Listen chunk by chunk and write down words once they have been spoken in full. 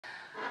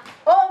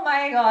Oh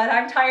my god,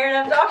 I'm tired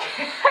of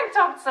talking. I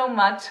talked so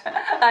much.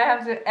 I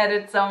have to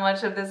edit so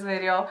much of this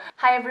video.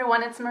 Hi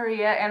everyone, it's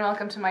Maria and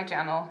welcome to my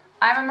channel.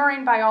 I'm a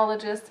marine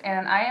biologist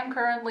and I am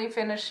currently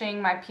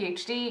finishing my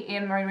PhD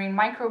in marine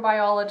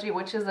microbiology,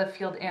 which is a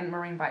field in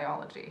marine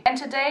biology. And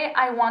today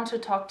I want to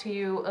talk to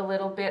you a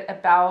little bit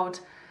about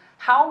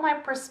how my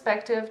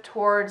perspective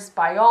towards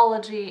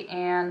biology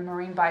and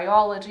marine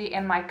biology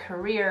and my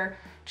career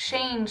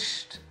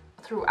changed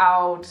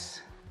throughout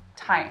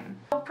time.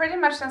 So pretty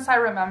much since I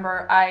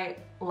remember, I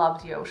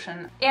love the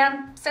ocean.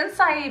 And since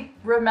I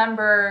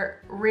remember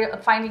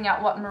finding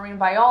out what marine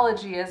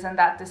biology is and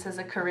that this is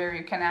a career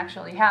you can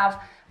actually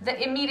have,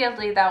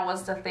 immediately that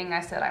was the thing I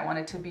said I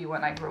wanted to be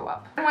when I grew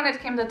up. And when it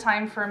came the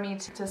time for me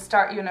to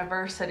start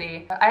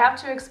university, I have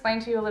to explain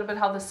to you a little bit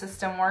how the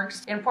system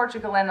works in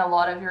Portugal and a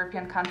lot of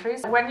European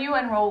countries. When you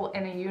enroll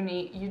in a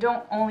uni, you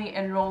don't only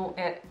enroll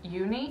at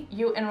uni,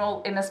 you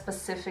enroll in a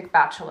specific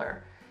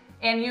bachelor.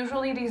 And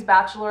usually these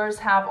bachelors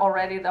have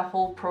already the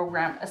whole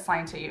program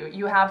assigned to you.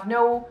 You have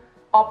no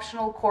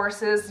optional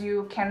courses,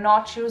 you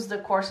cannot choose the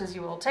courses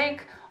you will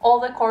take. All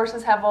the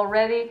courses have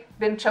already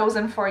been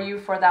chosen for you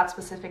for that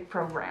specific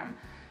program.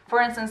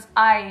 For instance,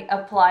 I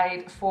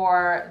applied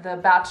for the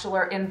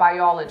Bachelor in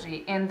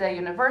Biology in the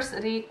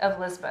University of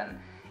Lisbon.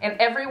 And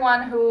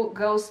everyone who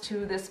goes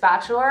to this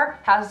bachelor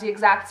has the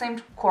exact same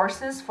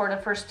courses for the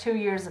first 2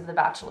 years of the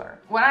bachelor.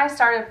 When I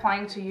started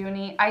applying to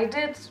uni, I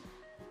did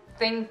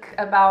think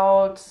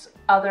about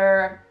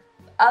other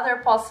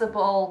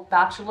possible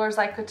bachelors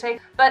I could take,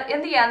 but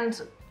in the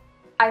end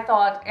I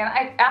thought,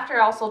 and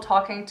after also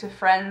talking to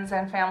friends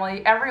and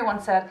family, everyone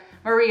said,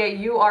 Maria,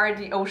 you are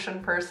the ocean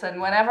person.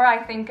 Whenever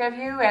I think of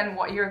you and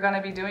what you're going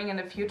to be doing in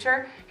the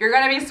future, you're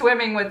going to be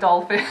swimming with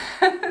dolphins.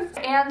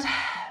 And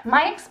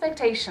my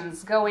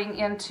expectations going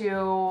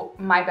into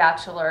my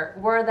bachelor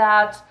were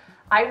that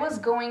I was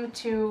going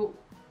to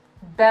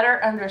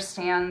better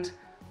understand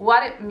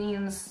what it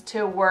means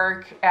to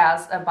work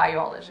as a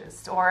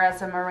biologist or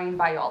as a marine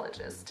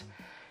biologist.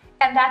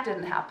 And that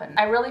didn't happen.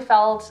 I really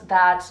felt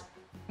that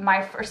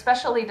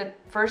especially the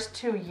first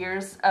 2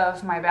 years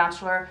of my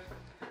bachelor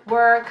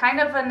were kind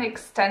of an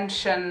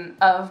extension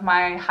of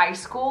my high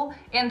school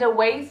in the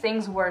way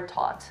things were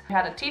taught. You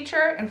had a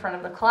teacher in front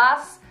of the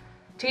class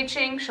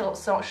teaching,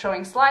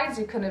 showing slides,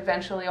 you can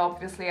eventually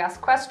obviously ask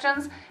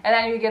questions, and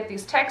then you get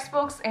these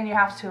textbooks and you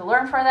have to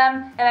learn for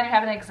them, and then you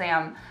have an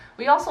exam.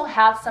 We also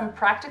had some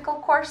practical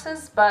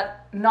courses,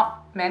 but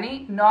not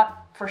many,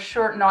 for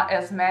sure not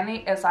as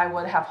many as I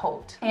would have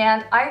hoped.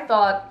 And I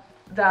thought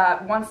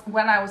that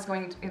when I was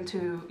going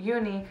into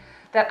uni,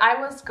 that I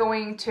was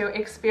going to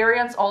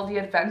experience all the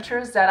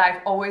adventures that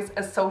I've always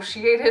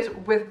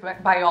associated with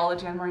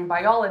biology and marine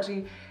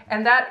biology,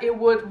 and that it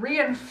would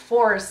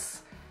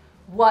reinforce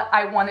what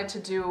I wanted to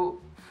do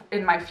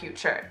in my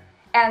future.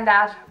 And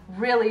that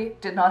really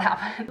did not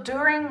happen.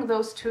 During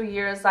those 2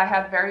 years, I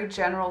had very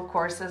general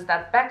courses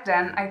that back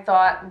then I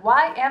thought,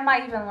 why am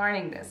I even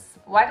learning this?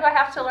 Why do I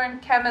have to learn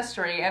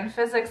chemistry and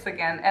physics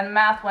again and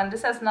math when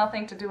this has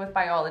nothing to do with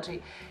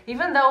biology?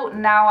 Even though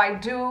now I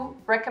do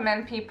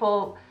recommend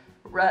people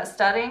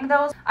studying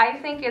those, I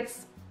think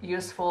it's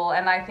useful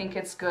and I think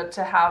it's good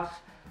to have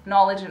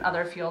knowledge in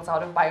other fields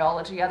out of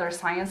biology, other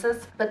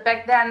sciences, but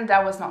back then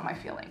that was not my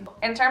feeling.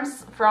 In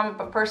terms from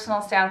a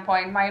personal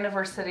standpoint, my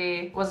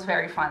university was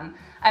very fun.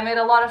 I made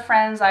a lot of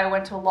friends, I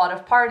went to a lot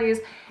of parties,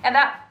 and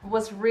that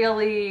was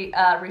really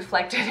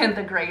reflected in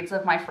the grades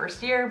of my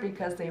first year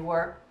because they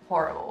were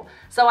horrible.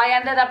 So I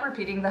ended up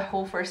repeating the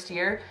whole first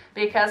year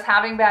because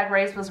having bad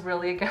grades was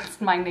really against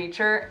my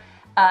nature.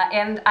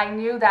 And I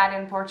knew that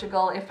in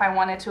Portugal, if I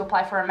wanted to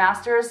apply for a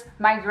master's,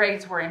 my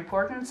grades were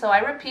important. So I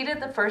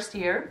repeated the first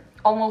year,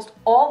 almost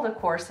all the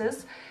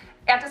courses.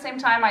 At the same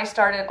time, I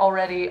started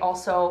already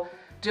also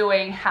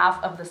doing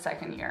half of the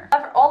second year.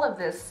 All of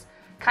this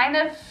kind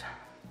of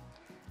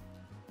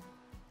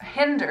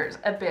hindered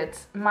a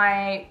bit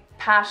my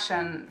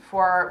passion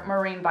for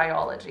marine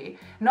biology,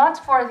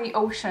 not for the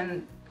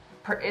ocean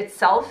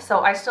itself. So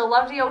I still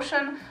love the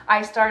ocean.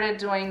 I started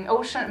doing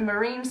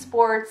marine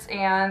sports,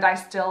 and I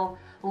still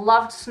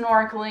loved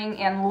snorkeling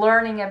and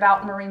learning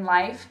about marine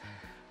life.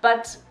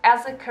 But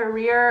as a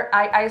career,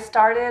 I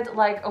started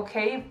like,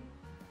 okay,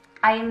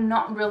 I'm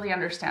not really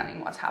understanding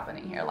what's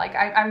happening here. Like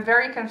I'm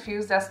very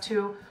confused as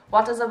to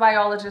what does a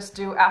biologist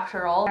do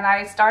after all? And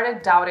I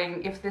started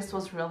doubting if this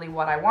was really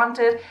what I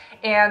wanted.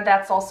 And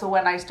that's also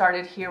when I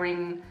started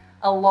hearing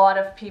a lot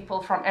of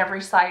people from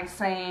every side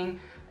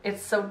saying,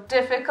 it's so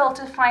difficult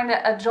to find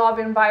a job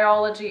in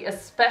biology,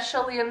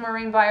 especially in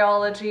marine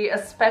biology,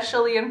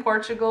 especially in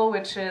Portugal,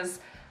 which is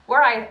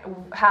where I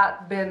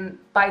had been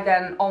by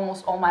then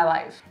almost all my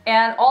life.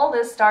 And all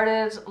this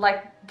started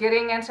like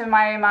getting into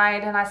my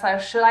mind, and I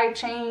thought, should I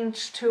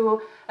change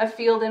to a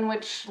field in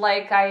which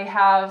like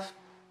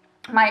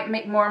might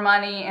make more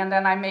money, and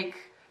then I make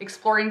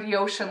exploring the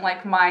ocean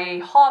like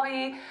my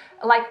hobby?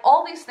 Like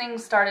all these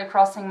things started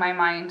crossing my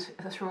mind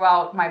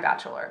throughout my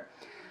bachelor.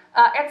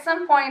 At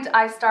some point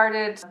I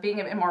started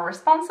being a bit more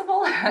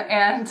responsible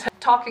and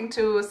talking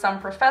to some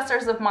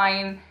professors of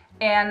mine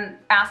and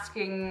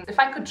asking if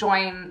I could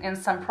join in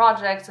some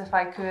projects, if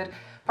I could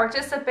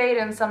participate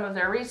in some of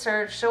their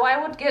research, so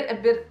I would get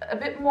a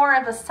bit more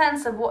of a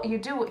sense of what you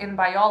do in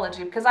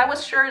biology, because I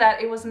was sure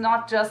that it was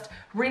not just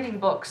reading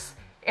books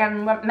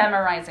and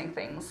memorizing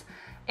things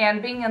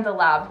and being in the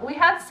lab. We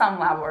had some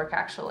lab work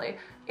actually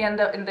in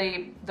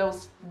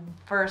those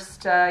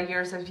first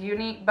years of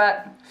uni,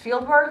 but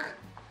field work,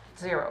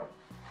 zero.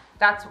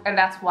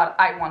 That's what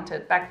I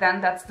wanted back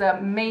then. That's the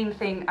main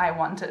thing I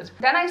wanted.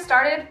 Then I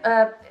started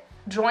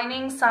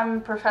joining some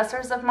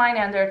professors of mine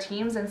and their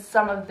teams in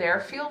some of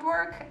their field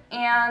work,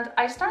 and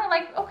I started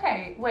like,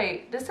 okay,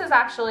 wait, this is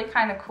actually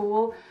kind of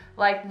cool.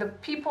 Like, the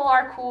people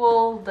are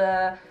cool,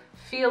 the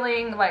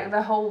feeling, like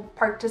the whole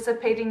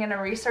participating in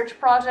a research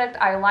project,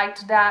 I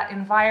liked that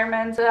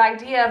environment. The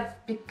idea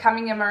of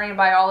becoming a marine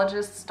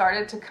biologist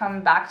started to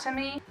come back to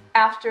me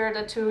after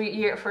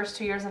the first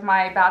 2 years of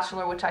my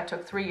bachelor, which I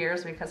took 3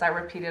 years because I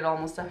repeated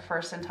almost the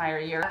first entire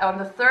year. On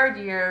the third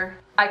year,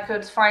 I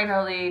could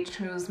finally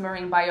choose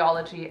marine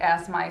biology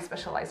as my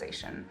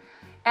specialization.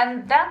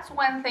 And that's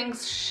when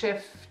things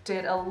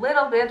shifted a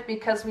little bit,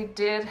 because we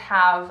did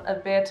have a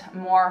bit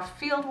more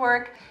field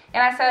work.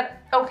 And I said,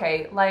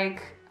 okay,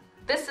 like,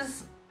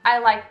 I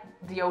like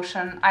the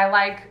ocean, I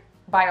like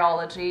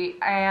biology,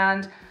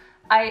 and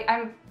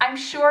I'm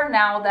sure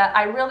now that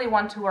I really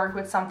want to work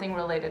with something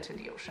related to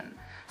the ocean.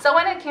 So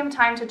when it came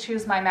time to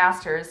choose my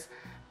master's,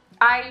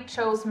 I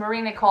chose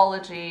marine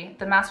ecology,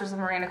 the Master's of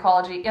Marine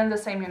Ecology, in the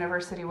same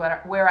university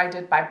where I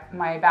did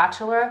my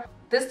bachelor.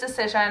 This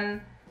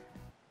decision,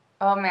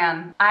 oh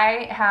man,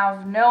 I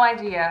have no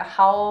idea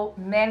how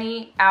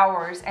many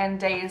hours and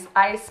days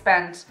I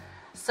spent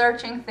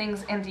searching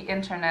things in the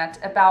internet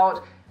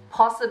about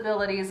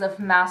possibilities of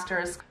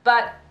masters.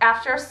 But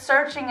after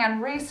searching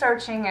and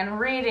researching and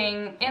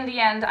reading, in the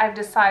end I've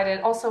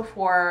decided, also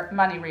for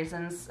money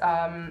reasons,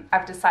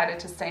 I've decided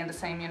to stay in the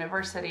same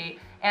university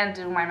and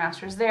do my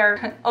master's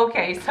there.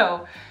 Okay,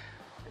 so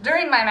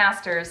during my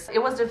master's,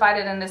 it was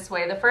divided in this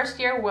way. The first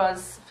year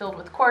was filled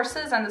with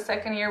courses, and the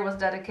second year was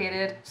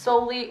dedicated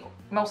solely,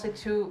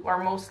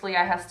 mostly,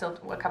 I had still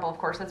a couple of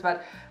courses,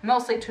 but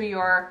mostly to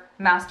your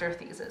master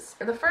thesis.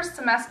 The first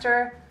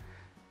semester,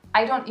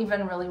 I don't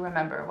even really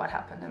remember what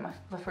happened in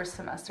the first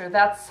semester.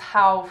 That's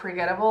how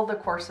forgettable the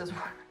courses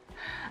were.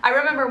 I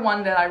remember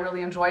one that I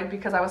really enjoyed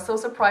because I was so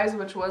surprised,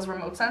 which was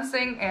remote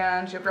sensing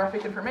and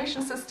geographic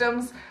information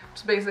systems, which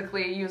is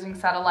basically using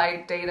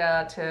satellite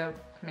data to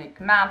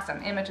make maps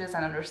and images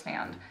and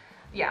understand,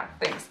 yeah,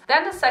 things.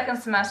 Then the second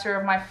semester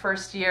of my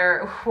first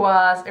year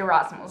was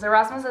Erasmus.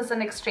 Erasmus is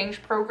an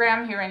exchange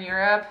program here in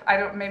Europe.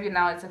 Maybe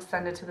now it's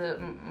extended to the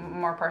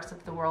more parts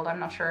of the world, I'm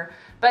not sure.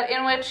 But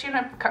in which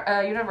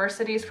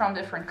universities from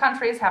different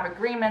countries have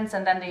agreements,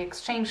 and then they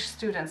exchange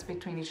students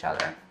between each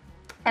other.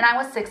 And I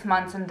was 6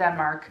 months in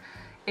Denmark,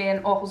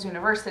 in Aarhus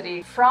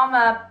University. From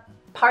a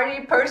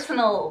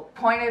personal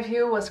point of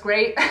view, was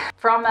great.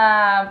 From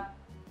a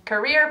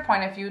career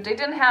point of view, they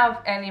didn't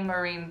have any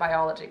marine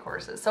biology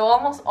courses. So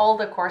almost all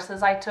the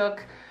courses I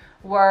took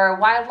were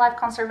wildlife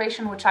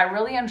conservation, which I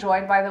really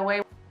enjoyed, by the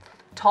way.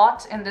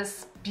 Taught in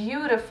this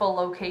beautiful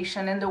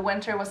location. In the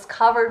winter, was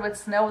covered with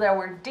snow. There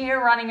were deer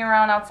running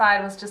around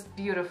outside. It was just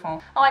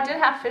beautiful. Oh, I did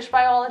have fish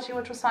biology,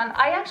 which was fun.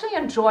 I actually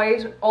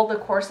enjoyed all the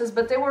courses,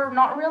 but they were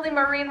not really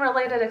marine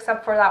related,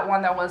 except for that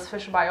one that was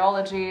fish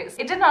biology.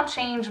 It did not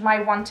change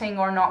my wanting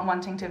or not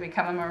wanting to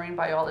become a marine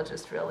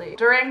biologist, really.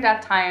 During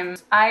that time,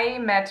 I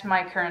met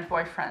my current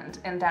boyfriend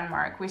in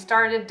Denmark. We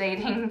started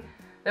dating.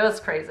 It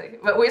was crazy,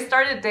 but we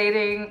started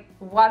dating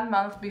 1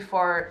 month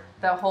before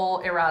the whole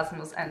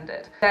Erasmus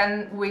ended.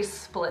 Then we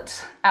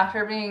split.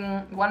 After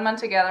being 1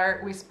 month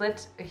together, we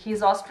split.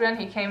 He's Austrian,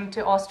 he came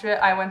to Austria,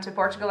 I went to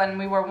Portugal, and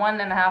we were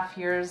 1.5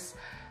 years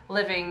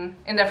living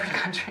in different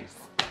countries.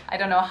 I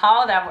don't know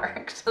how that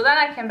worked. So then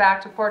I came back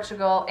to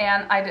Portugal,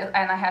 and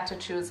I had to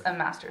choose a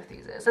master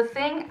thesis. The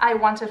thing I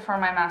wanted for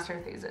my master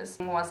thesis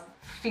was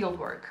field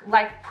work,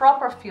 like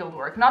proper field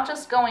work, not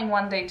just going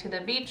one day to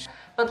the beach,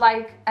 but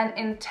like an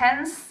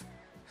intense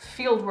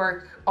field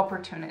work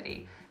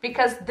opportunity.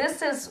 Because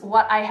this is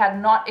what I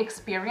had not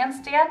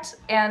experienced yet,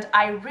 and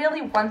I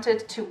really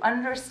wanted to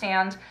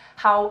understand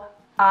how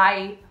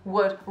I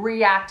would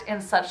react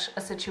in such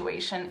a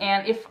situation,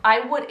 and if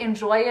I would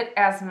enjoy it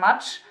as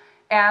much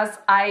as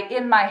I,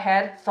 in my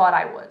head, thought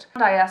I would.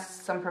 I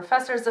asked some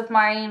professors of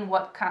mine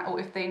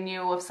if they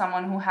knew of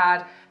someone who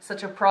had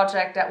such a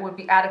project that would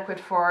be adequate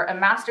for a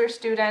master's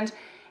student,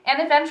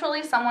 and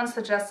eventually someone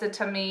suggested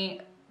to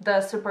me the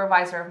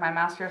supervisor of my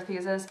master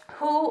thesis,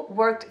 who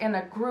worked in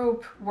a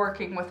group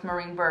working with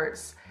marine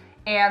birds.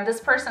 And this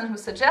person who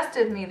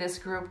suggested me this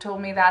group told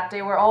me that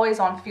they were always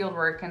on field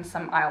work in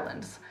some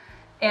islands.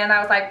 And I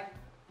was like,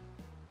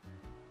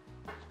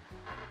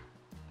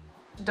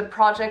 the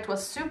project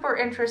was super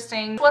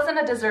interesting. It wasn't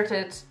a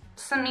deserted,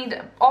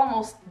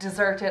 almost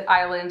deserted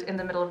island in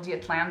the middle of the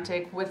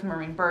Atlantic with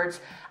marine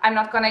birds. I'm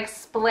not gonna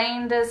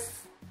explain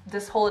this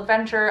whole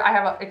adventure. I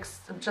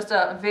have just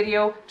a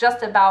video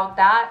just about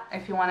that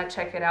if you want to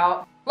check it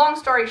out. Long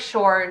story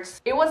short,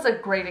 it was a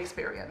great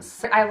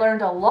experience. I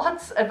learned a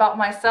lot about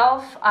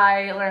myself.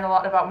 I learned a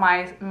lot about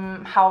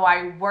how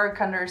I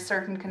work under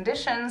certain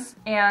conditions,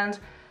 and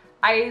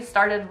I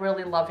started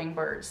really loving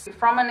birds.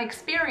 From an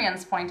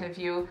experience point of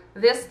view,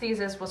 this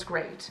thesis was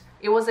great.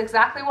 It was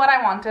exactly what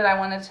I wanted. I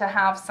wanted to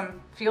have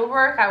some field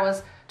work. I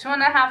was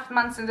 2.5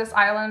 months in this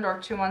island, or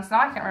 2 months now,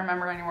 I can't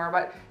remember anymore,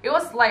 but it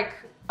was like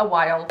a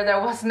while.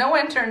 There was no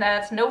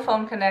internet, no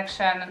phone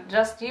connection,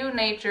 just you,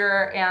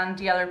 nature, and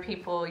the other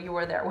people you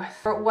were there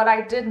with. What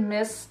I did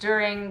miss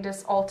during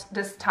this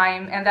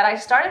time, and that I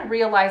started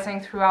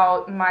realizing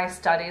throughout my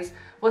studies,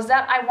 was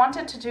that I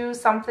wanted to do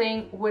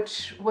something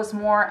which was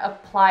more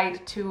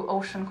applied to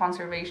ocean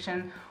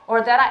conservation,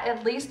 or that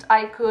at least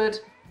I could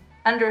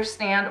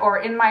understand, or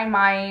in my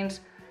mind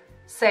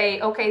say,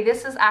 okay,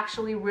 this is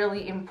actually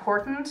really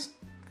important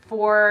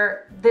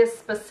for this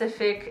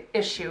specific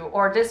issue,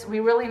 or this,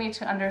 we really need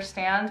to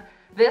understand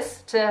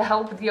this to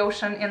help the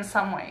ocean in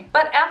some way.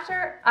 But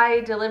after I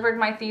delivered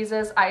my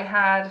thesis, I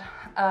had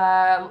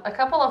a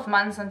couple of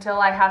months until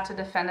I had to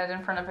defend it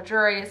in front of a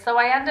jury. So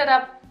I ended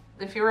up,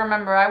 if you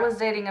remember, I was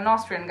dating an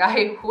Austrian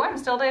guy who I'm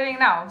still dating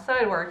now, so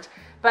it worked.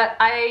 But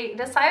I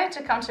decided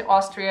to come to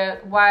Austria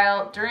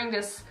while during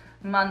this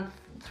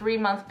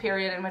 3-month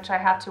period in which I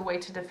had to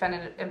wait to defend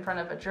it in front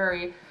of a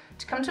jury,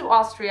 to come to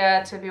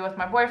Austria to be with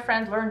my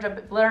boyfriend,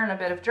 learn a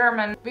bit of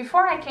German.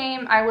 Before I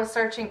came, I was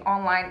searching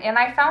online, and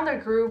I found a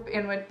group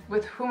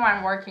with whom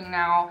I'm working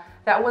now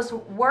that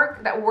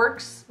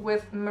works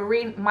with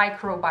marine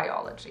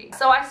microbiology.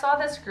 So I saw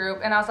this group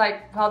and I was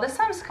like, well, this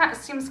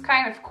seems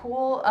kind of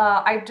cool.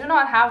 I do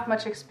not have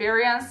much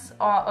experience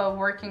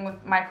working with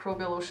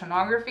microbial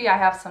oceanography. I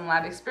have some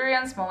lab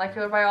experience,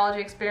 molecular biology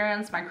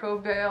experience,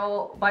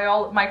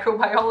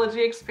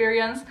 microbiology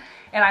experience,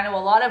 and I know a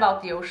lot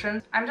about the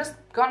ocean. I'm just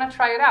gonna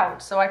try it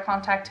out. So I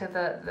contacted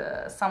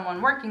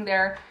someone working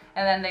there,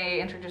 and then they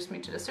introduced me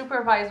to the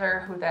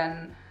supervisor, who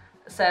then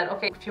said,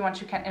 okay, if you want,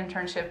 you can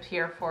internship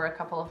here for a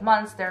couple of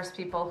months. There's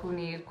people who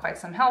need quite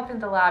some help in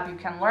the lab. You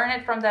can learn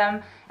it from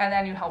them, and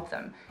then you help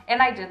them.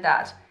 And I did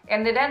that.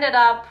 And it ended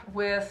up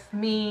with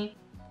me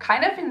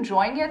kind of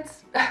enjoying it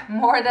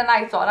more than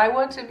I thought I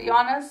would, to be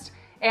honest,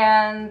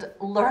 and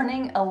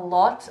learning a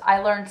lot. I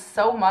learned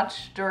so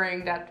much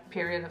during that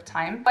period of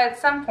time. But at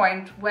some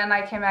point, when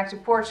I came back to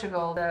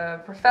Portugal, the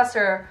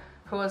professor,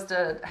 who was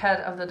the head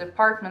of the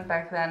department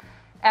back then,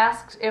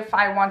 asked if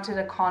I wanted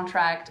a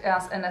contract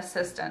as an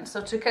assistant, so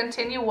to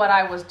continue what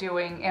I was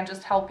doing and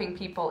just helping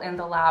people in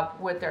the lab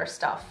with their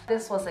stuff.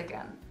 This was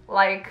again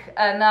like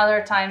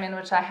another time in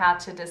which I had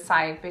to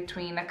decide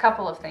between a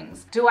couple of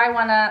things. Do I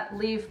want to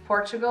leave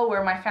Portugal,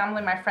 where my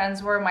family, my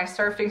friends were, my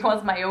surfing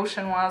was, my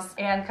ocean was,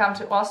 and come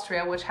to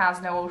Austria, which has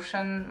no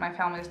ocean, my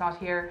family is not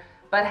here,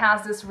 but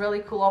has this really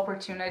cool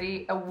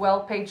opportunity, a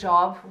well-paid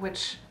job,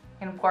 which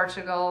in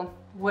Portugal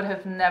would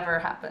have never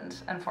happened,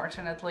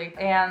 unfortunately,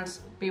 and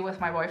be with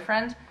my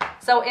boyfriend.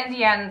 So in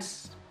the end,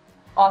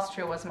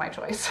 Austria was my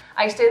choice.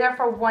 I stayed there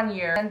for 1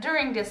 year, and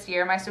during this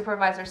year, my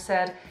supervisor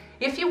said,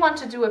 if you want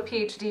to do a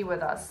PhD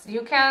with us,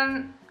 you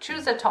can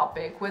choose a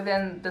topic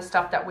within the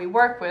stuff that we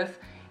work with,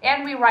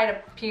 and we write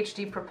a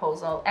PhD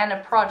proposal and a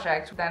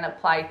project, then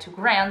apply to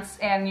grants,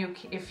 and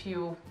if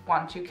you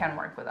want, you can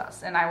work with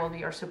us, and I will be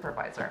your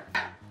supervisor.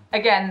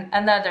 Again,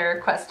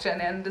 another question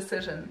and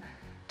decision.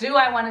 Do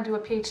I want to do a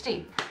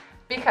PhD?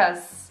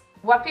 Because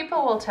what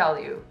people will tell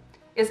you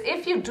is,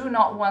 if you do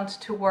not want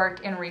to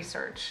work in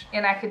research,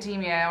 in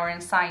academia or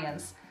in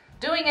science,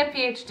 doing a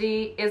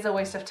PhD is a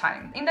waste of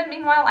time. In the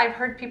meanwhile, I've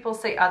heard people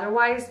say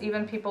otherwise,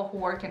 even people who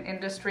work in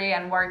industry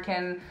and work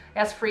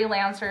as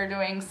freelancer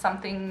doing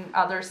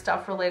other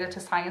stuff related to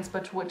science,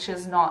 but which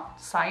is not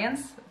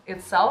science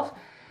itself.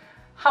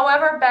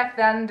 However, back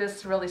then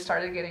this really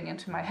started getting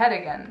into my head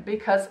again,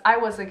 because I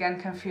was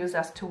again confused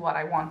as to what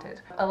I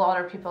wanted. A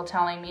lot of people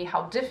telling me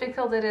how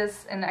difficult it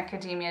is in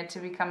academia to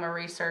become a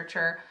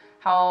researcher,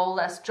 how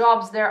less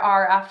jobs there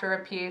are after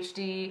a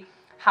PhD,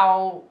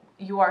 how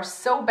you are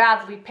so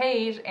badly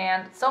paid,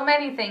 and so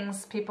many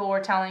things people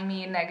were telling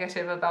me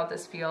negative about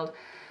this field,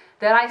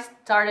 that I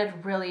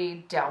started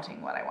really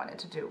doubting what I wanted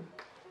to do.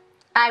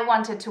 I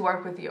wanted to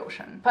work with the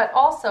ocean, but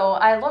also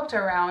I looked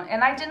around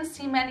and I didn't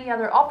see many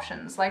other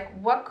options. Like,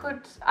 what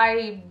could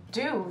I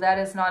do that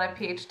is not a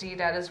PhD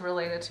that is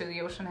related to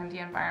the ocean and the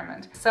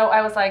environment? So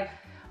I was like,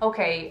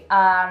 okay,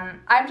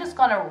 I'm just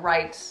gonna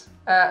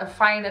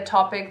find a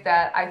topic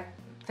that I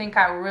think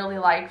I really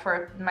like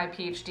for my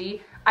PhD.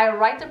 I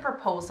write the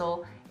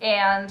proposal,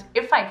 and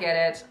if I get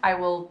it, I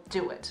will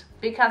do it,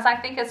 because I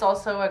think it's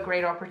also a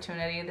great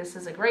opportunity. This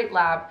is a great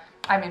lab.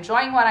 I'm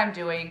enjoying what I'm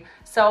doing,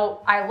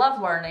 so I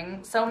love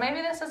learning, so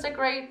maybe this is a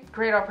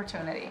great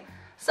opportunity.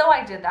 So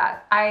I did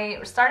that. I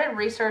started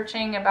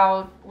researching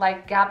about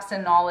like gaps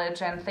in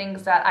knowledge and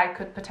things that I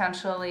could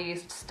potentially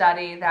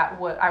study that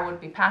I would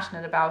be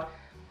passionate about.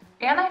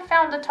 And I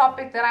found the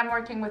topic that I'm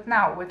working with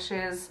now, which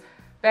is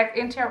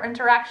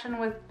interaction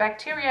with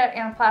bacteria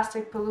and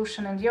plastic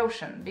pollution in the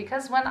ocean.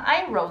 Because when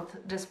I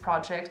wrote this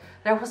project,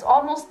 there was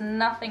almost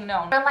nothing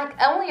known. There were like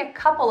only a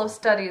couple of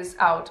studies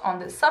out on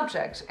this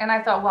subject, and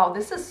I thought, wow,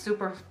 this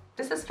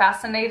is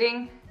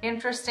fascinating,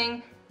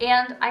 interesting,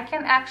 and I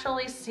can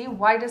actually see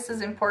why this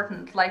is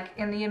important, like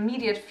in the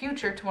immediate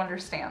future, to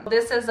understand.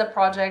 This is a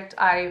project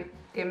I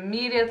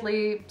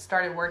immediately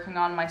started working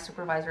on. My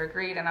supervisor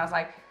agreed, and I was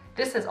like,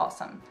 this is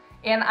awesome.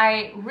 And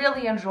I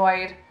really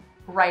enjoyed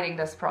writing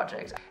this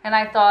project. And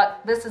I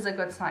thought, this is a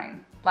good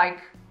sign. Like,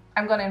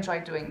 I'm gonna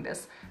enjoy doing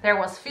this. There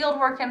was field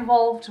work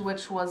involved,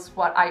 which was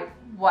what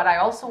I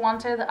also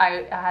wanted.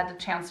 I had the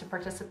chance to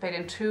participate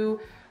in 2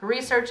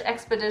 research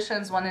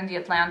expeditions, one in the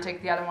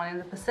Atlantic, the other one in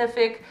the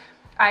Pacific.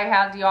 I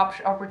had the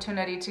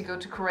opportunity to go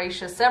to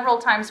Croatia several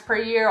times per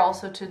year,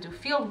 also to do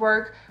field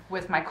work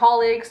with my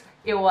colleagues.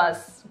 It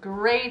was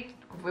great.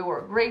 We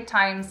were great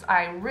times.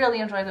 I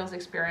really enjoyed those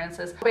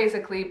experiences.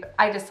 Basically,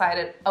 I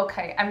decided,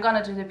 okay, I'm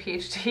gonna do the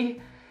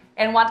PhD,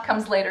 and what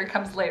comes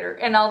later,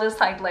 and I'll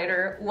decide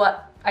later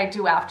what I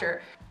do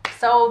after.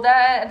 So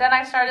then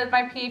I started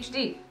my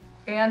PhD,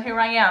 and here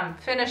I am,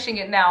 finishing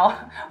it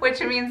now,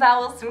 which means I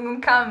will soon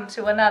come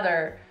to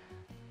another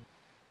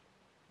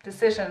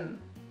decision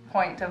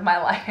point of my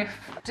life.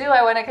 Do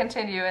I want to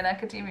continue in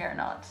academia or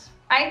not?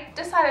 I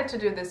decided to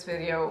do this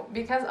video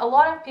because a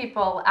lot of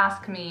people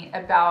ask me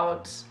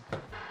about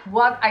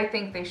what I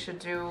think they should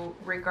do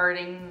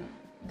regarding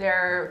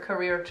their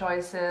career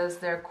choices,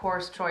 their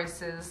course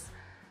choices,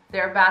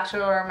 their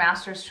bachelor or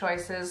master's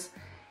choices,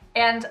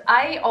 and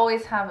I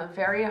always have a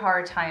very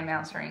hard time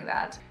answering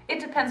that. It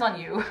depends on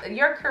you.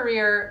 Your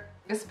career,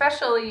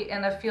 especially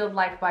in a field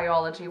like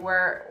biology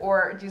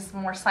or these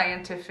more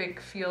scientific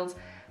fields,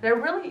 there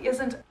really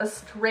isn't a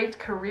straight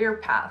career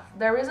path.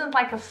 There isn't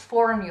like a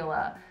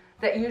formula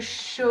that you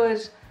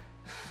should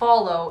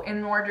follow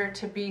in order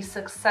to be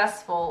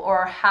successful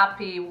or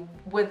happy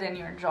within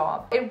your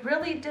job. It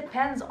really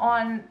depends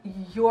on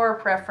your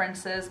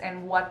preferences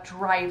and what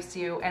drives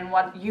you and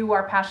what you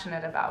are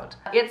passionate about.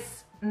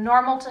 It's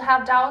normal to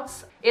have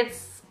doubts.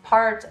 It's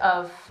part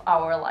of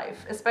our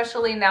life,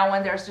 especially now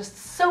when there's just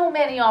so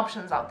many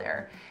options out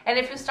there. And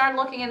if you start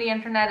looking in the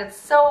internet, it's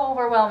so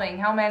overwhelming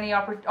how many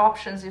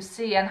options you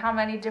see and how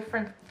many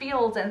different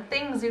fields and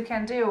things you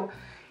can do.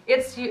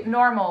 It's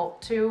normal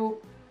to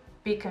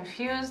be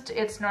confused.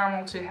 It's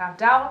normal to have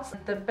doubts.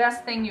 The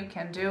best thing you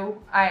can do,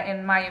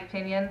 in my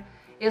opinion,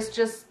 is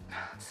just,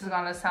 this is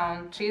gonna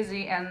sound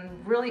cheesy and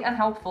really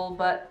unhelpful,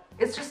 but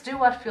it's just do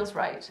what feels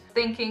right.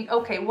 Thinking,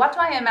 okay, what do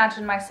I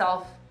imagine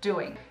myself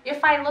doing?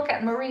 If I look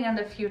at Marie in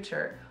the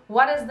future,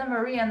 what is the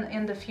Marie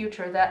in the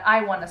future that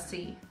I want to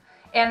see?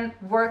 And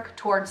work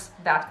towards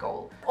that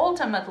goal.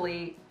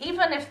 Ultimately,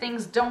 even if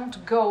things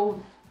don't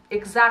go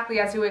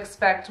exactly as you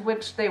expect,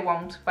 which they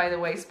won't, by the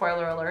way,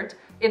 spoiler alert,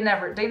 they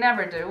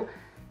never do,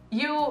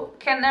 you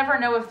can never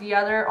know if the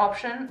other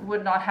option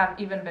would not have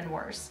even been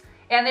worse.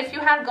 And if you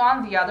had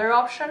gone the other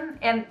option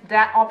and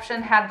that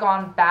option had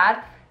gone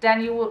bad,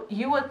 then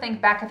you would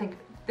think back and think,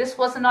 this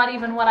was not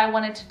even what I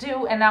wanted to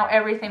do, and now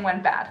everything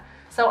went bad.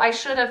 So I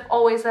should have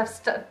always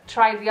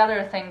tried the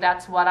other thing.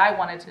 That's what I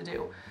wanted to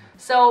do.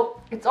 So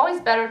it's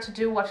always better to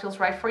do what feels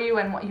right for you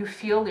and what you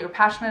feel you're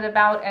passionate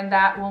about, and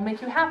that will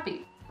make you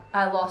happy.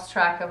 I lost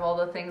track of all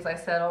the things I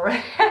said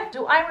already.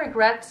 Do I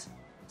regret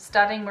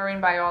studying marine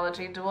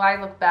biology? Do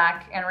I look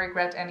back and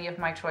regret any of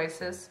my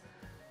choices?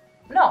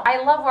 No,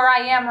 I love where I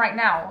am right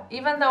now.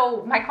 Even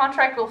though my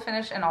contract will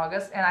finish in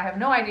August and I have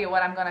no idea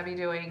what I'm gonna be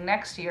doing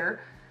next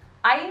year,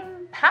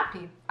 I'm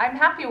happy. I'm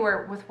happy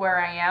with where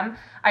I am.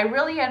 I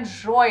really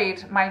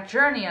enjoyed my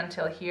journey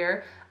until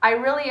here. I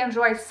really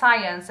enjoy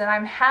science, and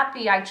I'm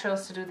happy I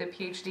chose to do the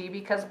PhD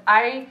because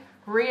I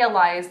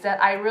realized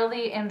that I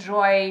really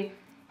enjoy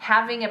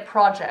having a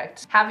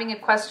project, having a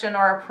question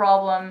or a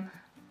problem,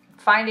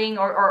 finding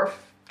or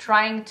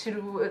trying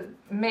to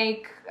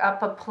make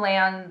up a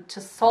plan to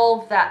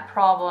solve that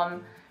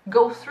problem,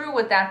 go through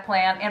with that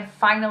plan, and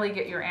finally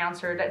get your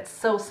answer. That's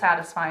so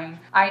satisfying.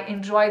 I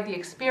enjoyed the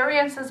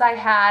experiences I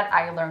had.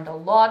 I learned a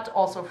lot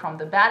also from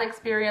the bad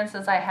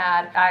experiences I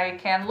had. I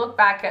can look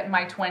back at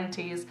my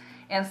 20s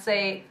and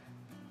say,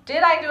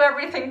 did I do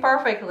everything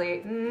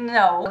perfectly?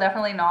 No,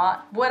 definitely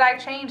not. Would I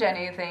change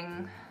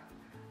anything?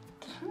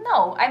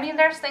 No. I mean,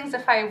 there's things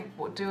if I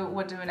would do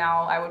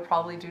now, I would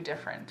probably do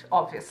different,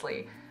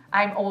 obviously.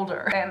 I'm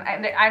older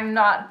and I'm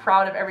not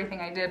proud of everything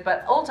I did,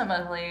 but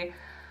ultimately,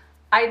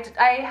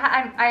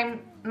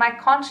 my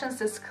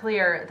conscience is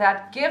clear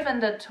that given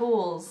the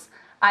tools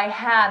I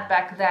had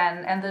back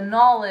then and the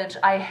knowledge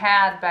I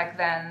had back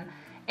then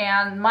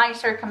and my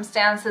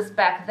circumstances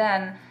back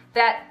then,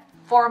 that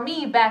for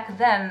me back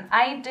then,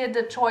 I did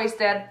the choice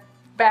that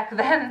back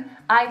then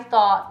I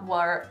thought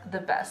were the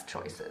best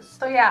choices.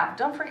 So yeah,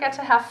 don't forget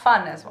to have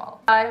fun as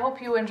well. I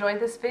hope you enjoyed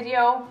this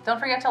video. Don't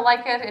forget to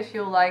like it if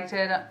you liked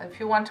it. If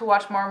you want to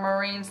watch more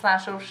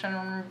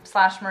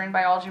marine/ocean/marine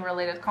biology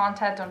related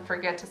content, don't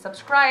forget to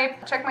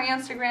subscribe. Check my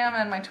Instagram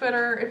and my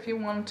Twitter if you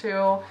want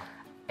to.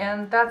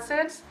 And that's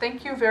it.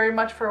 Thank you very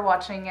much for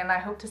watching, and I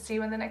hope to see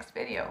you in the next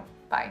video.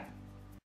 Bye.